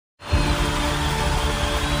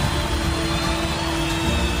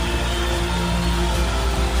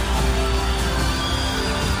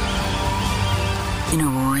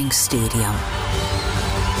roaring stadium.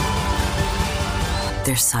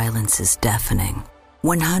 Their silence is deafening.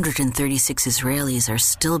 136 Israelis are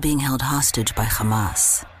still being held hostage by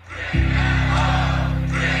Hamas.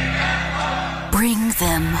 Bring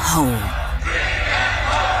them home.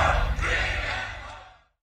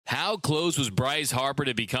 How close was Bryce Harper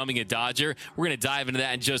to becoming a Dodger? We're going to dive into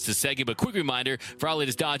that in just a second, but quick reminder, for our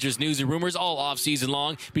latest Dodgers news and rumors all off-season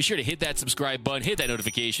long, be sure to hit that subscribe button, hit that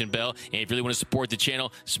notification bell, and if you really want to support the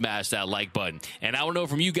channel, smash that like button. And I want to know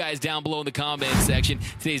from you guys down below in the comment section,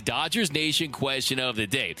 today's Dodgers Nation question of the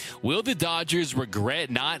day. Will the Dodgers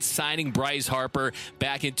regret not signing Bryce Harper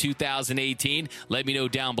back in 2018? Let me know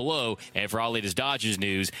down below. And for our latest Dodgers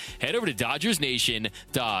news, head over to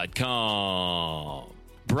DodgersNation.com.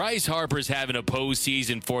 Bryce Harper's having a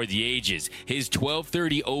postseason for the ages. His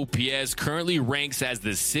 1230 OPS currently ranks as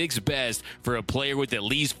the 6th best for a player with at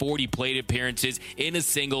least 40 plate appearances in a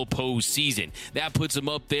single postseason. That puts him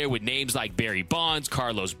up there with names like Barry Bonds,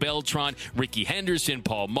 Carlos Beltran, Ricky Henderson,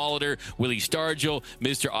 Paul Molitor, Willie Stargell,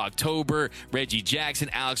 Mr. October, Reggie Jackson,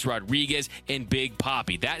 Alex Rodriguez, and Big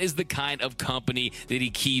Papi. That is the kind of company that he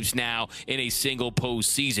keeps now in a single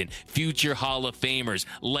postseason. Future Hall of Famers,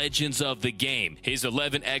 legends of the game. His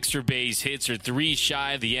 11 extra base hits are 3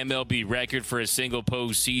 shy of the MLB record for a single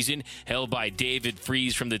postseason, held by David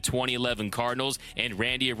Freese from the 2011 Cardinals and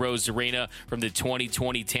Randy Arozarena from the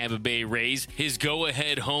 2020 Tampa Bay Rays. His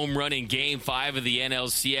go-ahead home run in Game 5 of the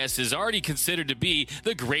NLCS is already considered to be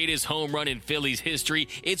the greatest home run in Phillies history.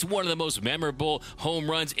 It's one of the most memorable home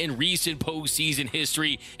runs in recent postseason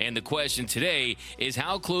history, and the question today is,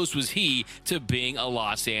 how close was he to being a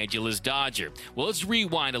Los Angeles Dodger? Well, let's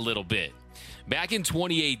rewind a little bit. Back in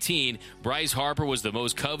 2018, Bryce Harper was the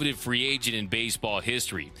most coveted free agent in baseball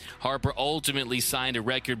history. Harper ultimately signed a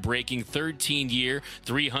record-breaking 13-year,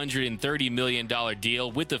 $330 million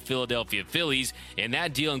deal with the Philadelphia Phillies, and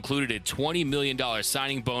that deal included a $20 million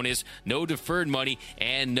signing bonus, no deferred money,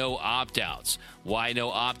 and no opt-outs. Why no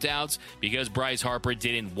opt-outs? Because Bryce Harper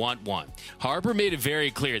didn't want one. Harper made it very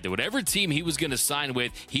clear that whatever team he was going to sign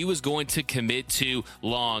with, he was going to commit to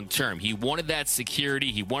long-term. He wanted that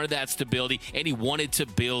security, he wanted that stability, and he wanted to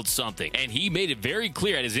build something. And he made it very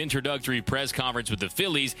clear at his introductory press conference with the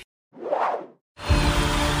Phillies.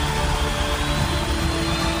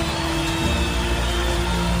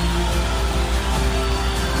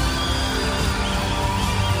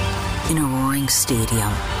 In a roaring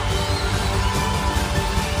stadium,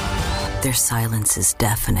 their silence is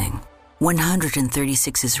deafening.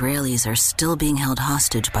 136 Israelis are still being held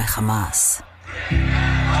hostage by Hamas.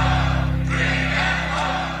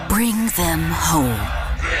 Bring them home.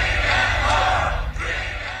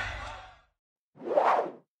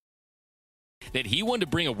 That he wanted to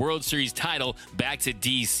bring a World Series title back to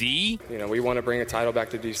D.C. We want to bring a title back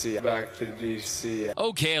to D.C.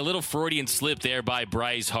 Okay, a little Freudian slip there by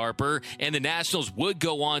Bryce Harper, and the Nationals would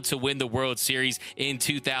go on to win the World Series in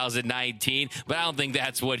 2019, but I don't think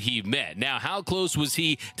that's what he meant. Now, how close was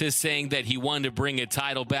he to saying that he wanted to bring a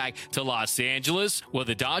title back to Los Angeles? Well,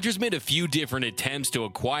 the Dodgers made a few different attempts to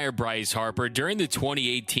acquire Bryce Harper during the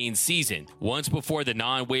 2018 season. Once before the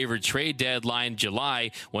non-waiver trade deadline in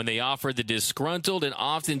July, when they offered the disgruntled and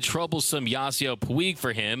often troublesome Yasiel Puig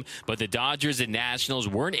for him, but the Dodgers and Nationals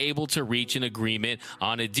weren't able to reach an agreement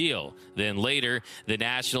on a deal. Then later, the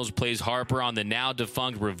Nationals placed Harper on the now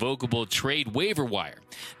defunct revocable trade waiver wire.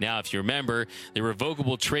 Now, if you remember, the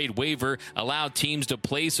revocable trade waiver allowed teams to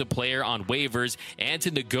place a player on waivers and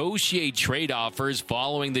to negotiate trade offers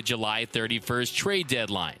following the July 31st trade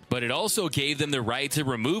deadline. But it also gave them the right to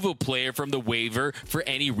remove a player from the waiver for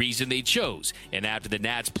any reason they chose. And after the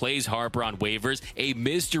Nats placed Harper on waivers, a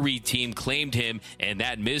mystery team claimed him, and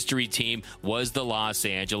that mystery team was the Los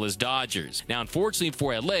Angeles Dodgers. Now, unfortunately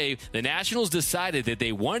for LA, the Nationals decided that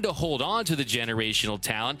they wanted to hold on to the generational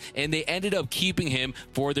talent, and they ended up keeping him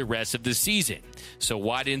for the rest of the season. So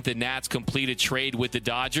why didn't the Nats complete a trade with the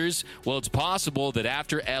Dodgers? Well, it's possible that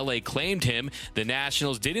after LA claimed him, the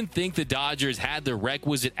Nationals didn't think the Dodgers had the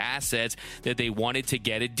requisite assets that they wanted to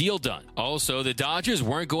get a deal done. Also, the Dodgers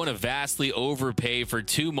weren't going to vastly overpay for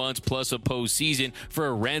 2 months plus a postseason for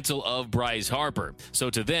a rental of Bryce Harper. So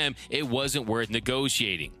to them, it wasn't worth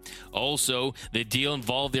negotiating. Also, the deal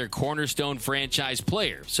involved their cornerstone franchise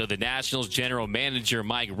player, so the Nationals general manager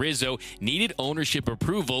Mike Rizzo needed ownership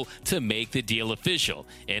approval to make the deal official,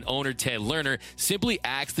 and owner Ted Lerner simply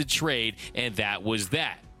axed the trade, and that was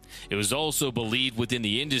that. It was also believed within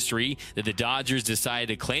the industry that the Dodgers decided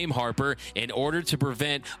to claim Harper in order to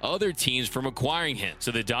prevent other teams from acquiring him.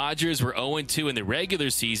 So the Dodgers were 0-2 in the regular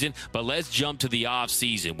season, but let's jump to the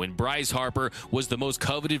offseason when Bryce Harper was the most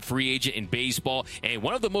coveted free agent in baseball and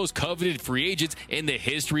one of the most coveted free agents in the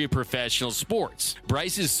history of professional sports.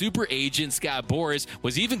 Bryce's super agent, Scott Boras,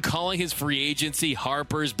 was even calling his free agency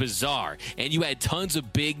Harper's Bazaar, and you had tons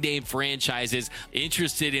of big-name franchises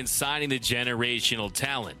interested in signing the generational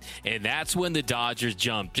talent, and that's when the Dodgers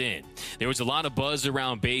jumped in. There was a lot of buzz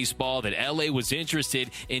around baseball that LA was interested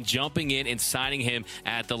in jumping in and signing him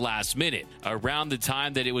at the last minute. Around the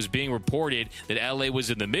time that it was being reported that LA was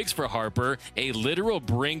in the mix for Harper, a literal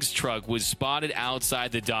Brinks truck was spotted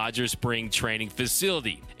outside the Dodgers spring training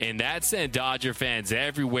facility, and that sent Dodger fans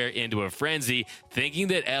everywhere into a frenzy, thinking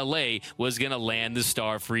that LA was going to land the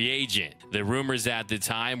star free agent. The rumors at the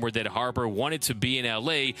time were that Harper wanted to be in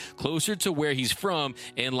LA, closer to where he's from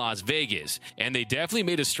in Las Vegas, and they definitely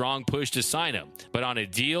made a strong push to sign him, but on a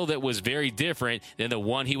deal that was very different than the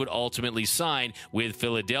one he would ultimately sign with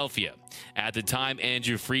Philadelphia. At the time,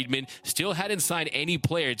 Andrew Friedman still hadn't signed any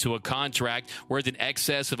player to a contract worth in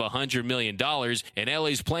excess of $100 million, and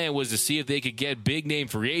LA's plan was to see if they could get big-name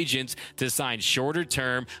free agents to sign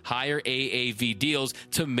shorter-term, higher AAV deals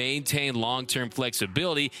to maintain long-term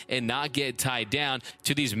flexibility and not get tied down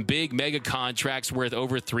to these big mega contracts worth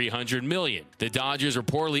over $300 million. The Dodgers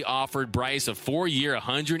reportedly offered Bryce a 4-year,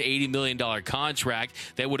 $180 million contract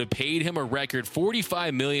that would have paid him a record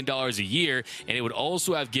 $45 million a year, and it would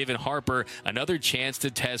also have given Harper another chance to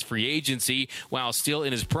test free agency while still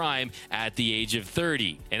in his prime at the age of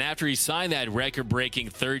 30. And after he signed that record-breaking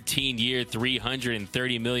 13-year,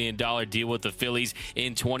 $330 million deal with the Phillies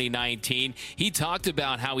in 2019, he talked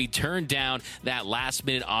about how he turned down that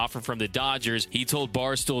last-minute offer from the Dodgers. He told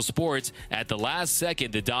Barstool Sports, at the last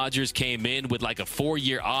second, the Dodgers came in with like a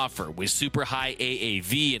 4-year offer with super high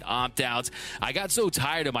AAV and opt-outs. I got so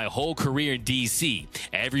tired of my whole career in D.C.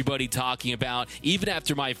 Everybody talking about, even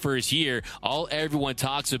after my first year, all everyone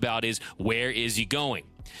talks about is, where is he going?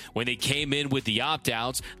 When they came in with the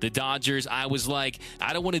opt-outs, the Dodgers, I was like,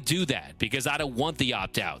 I don't want to do that because I don't want the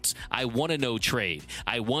opt-outs. I want a no trade.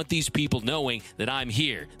 I want these people knowing that I'm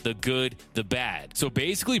here, the good, the bad. So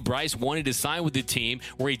basically, Bryce wanted to sign with the team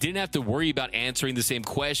where he didn't have to worry about answering the same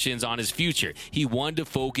questions on his future. He wanted to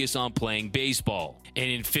focus on playing baseball. And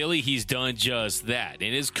in Philly, he's done just that.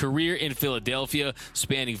 In his career in Philadelphia,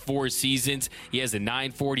 spanning 4 seasons, he has a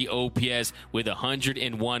 .940 OPS with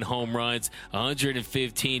 101 home runs,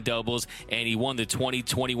 115 doubles, and he won the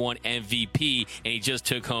 2021 MVP, and he just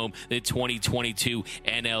took home the 2022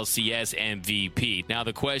 NLCS MVP. Now,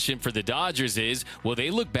 the question for the Dodgers is, will they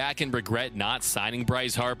look back and regret not signing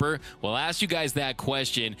Bryce Harper? Well, I asked you guys that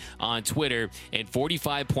question on Twitter, and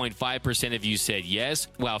 45.5% of you said yes,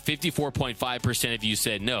 while 54.5% of you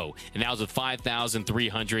said no, and that was with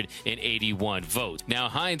 5,381 votes. Now,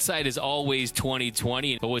 hindsight is always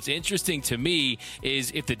 20/20, but what's interesting to me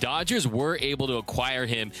is if the Dodgers were able to acquire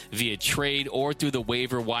him via trade or through the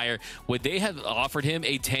waiver wire, would they have offered him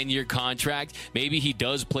a 10-year contract? Maybe he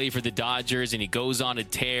does play for the Dodgers and he goes on a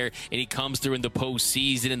tear and he comes through in the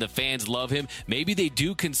postseason and the fans love him. Maybe they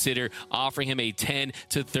do consider offering him a 10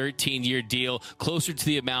 to 13-year deal closer to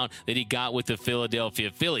the amount that he got with the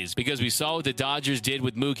Philadelphia Phillies, because we saw what the Dodgers did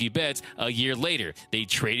with Mookie Betts a year later. They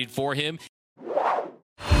traded for him.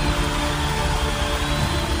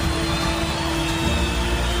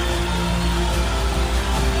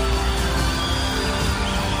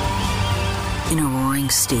 In a roaring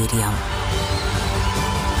stadium,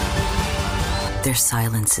 their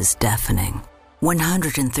silence is deafening.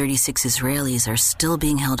 136 Israelis are still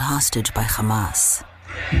being held hostage by Hamas.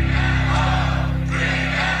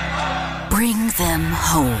 Bring them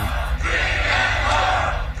home.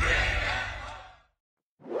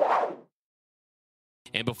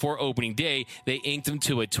 And before opening day, they inked him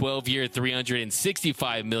to a 12-year,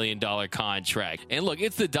 $365 million contract. And look,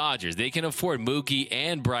 it's the Dodgers. They can afford Mookie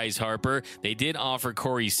and Bryce Harper. They did offer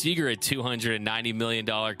Corey Seager a $290 million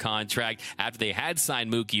contract after they had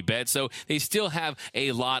signed Mookie Betts. So they still have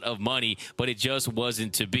a lot of money, but it just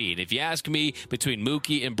wasn't to be. And if you ask me, between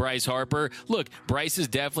Mookie and Bryce Harper, look, Bryce is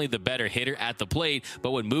definitely the better hitter at the plate.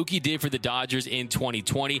 But what Mookie did for the Dodgers in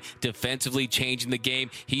 2020, defensively changing the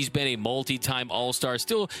game, he's been a multi-time All-Star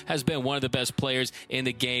still has been one of the best players in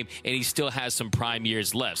the game, and he still has some prime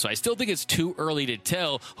years left. So I still think it's too early to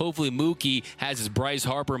tell. Hopefully Mookie has his Bryce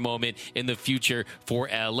Harper moment in the future for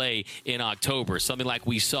LA in October, something like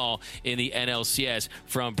we saw in the NLCS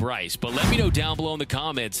from Bryce. But let me know down below in the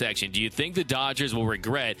comment section, do you think the Dodgers will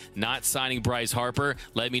regret not signing Bryce Harper?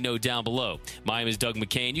 Let me know down below. My name is Doug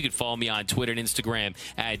McCain. You can follow me on Twitter and Instagram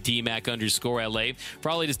at DMac_LA. For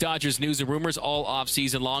all latest Dodgers news and rumors all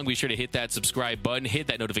off-season long, be sure to hit that subscribe button, hit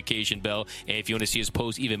that notification bell, and if you want to see us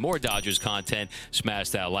post even more Dodgers content, smash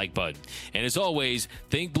that like button. And as always,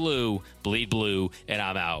 think blue, bleed blue, and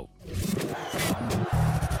I'm out.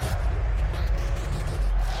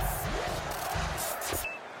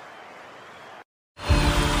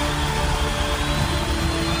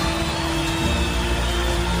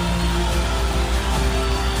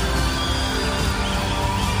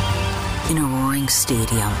 In a roaring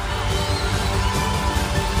stadium,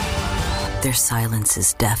 their silence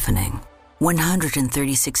is deafening.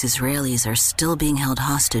 136 Israelis are still being held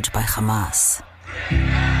hostage by Hamas.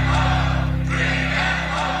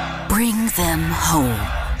 Bring them home.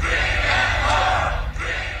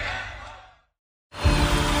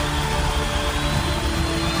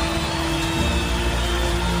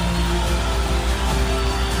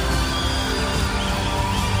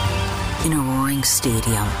 In a roaring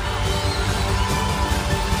stadium,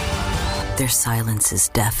 their silence is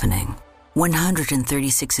deafening.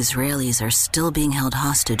 136 Israelis are still being held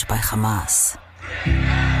hostage by Hamas.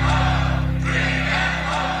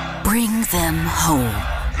 Bring them home.